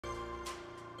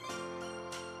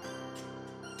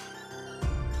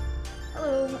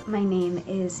Hello, my name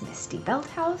is Misty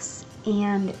Belthouse,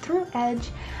 and through Edge,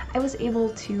 I was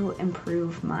able to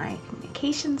improve my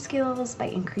communication skills by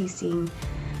increasing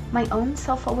my own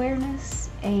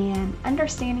self-awareness and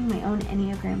understanding my own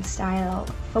Enneagram style.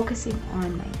 Focusing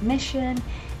on my mission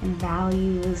and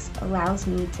values allows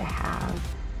me to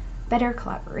have better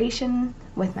collaboration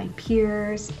with my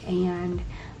peers and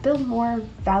build more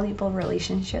valuable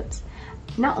relationships,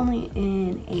 not only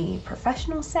in a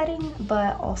professional setting,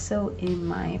 but also in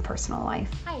my personal life.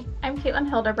 Hi, I'm Caitlin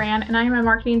Hildebrand, and I'm a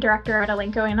marketing director at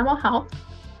Elanco Animal Health.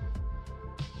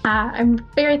 I'm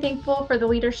very thankful for the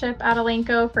leadership at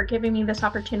Elanco for giving me this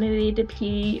opportunity to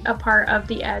be a part of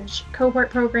the Edge Cohort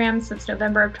program since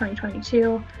November of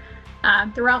 2022.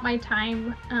 Throughout my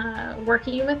time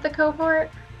working with the cohort,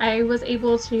 I was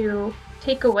able to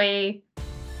take away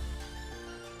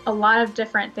a lot of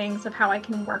different things of how I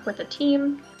can work with a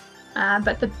team.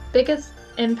 But the biggest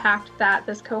impact that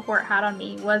this cohort had on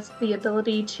me was the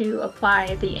ability to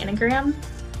apply the Enneagram.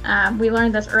 We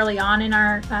learned this early on in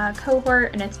our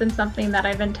cohort, and it's been something that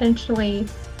I've intentionally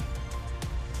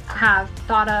have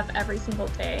thought of every single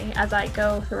day as I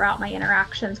go throughout my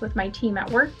interactions with my team at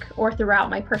work or throughout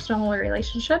my personal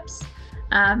relationships.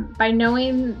 By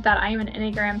knowing that I am an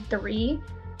Enneagram 3,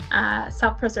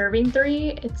 self-preserving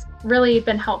 3, it's really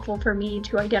been helpful for me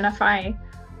to identify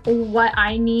what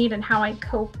I need and how I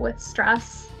cope with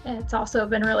stress. It's also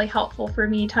been really helpful for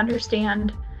me to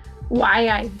understand why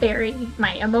I bury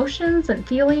my emotions and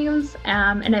feelings,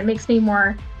 and it makes me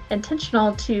more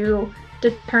intentional to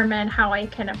determine how I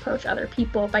can approach other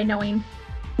people by knowing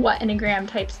what Enneagram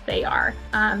types they are.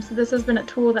 So this has been a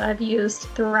tool that I've used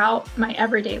throughout my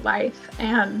everyday life,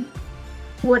 and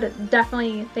would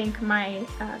definitely thank my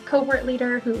cohort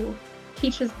leader who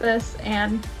teaches this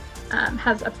and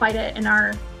has applied it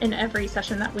in every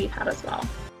session that we've had as well.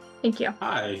 Thank you.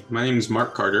 Hi, my name is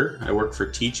Mark Carter. I work for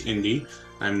Teach Indy.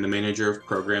 I'm the manager of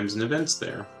programs and events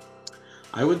there.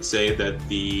 I would say that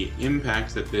the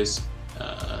impact that this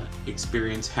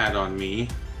experience had on me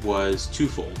was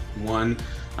twofold. One,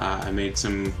 I made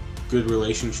some good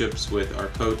relationships with our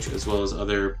coach as well as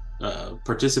other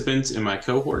participants in my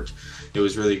cohort. It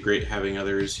was really great having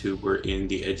others who were in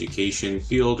the education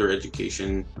field or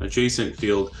education adjacent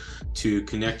field to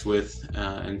connect with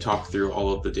and talk through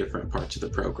all of the different parts of the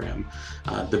program.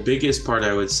 The biggest part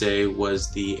I would say was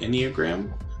the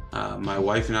Enneagram. My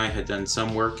wife and I had done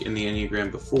some work in the Enneagram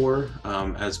before,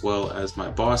 as well as my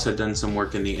boss had done some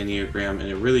work in the Enneagram, and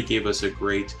it really gave us a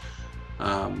great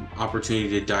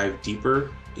opportunity to dive deeper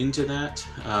into that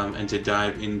and to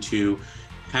dive into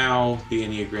how the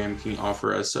Enneagram can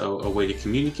offer us a way to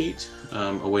communicate,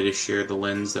 a way to share the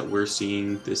lens that we're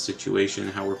seeing this situation,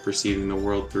 how we're perceiving the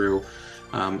world through,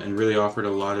 and really offered a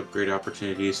lot of great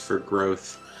opportunities for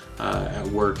growth at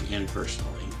work and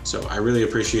personally. So I really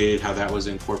appreciated how that was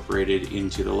incorporated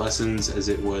into the lessons, as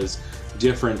it was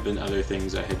different than other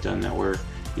things I had done that were,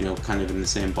 kind of in the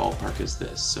same ballpark as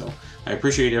this. So I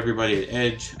appreciate everybody at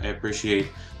Edge. I appreciate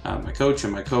my coach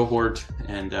and my cohort,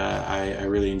 and I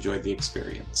really enjoyed the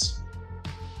experience.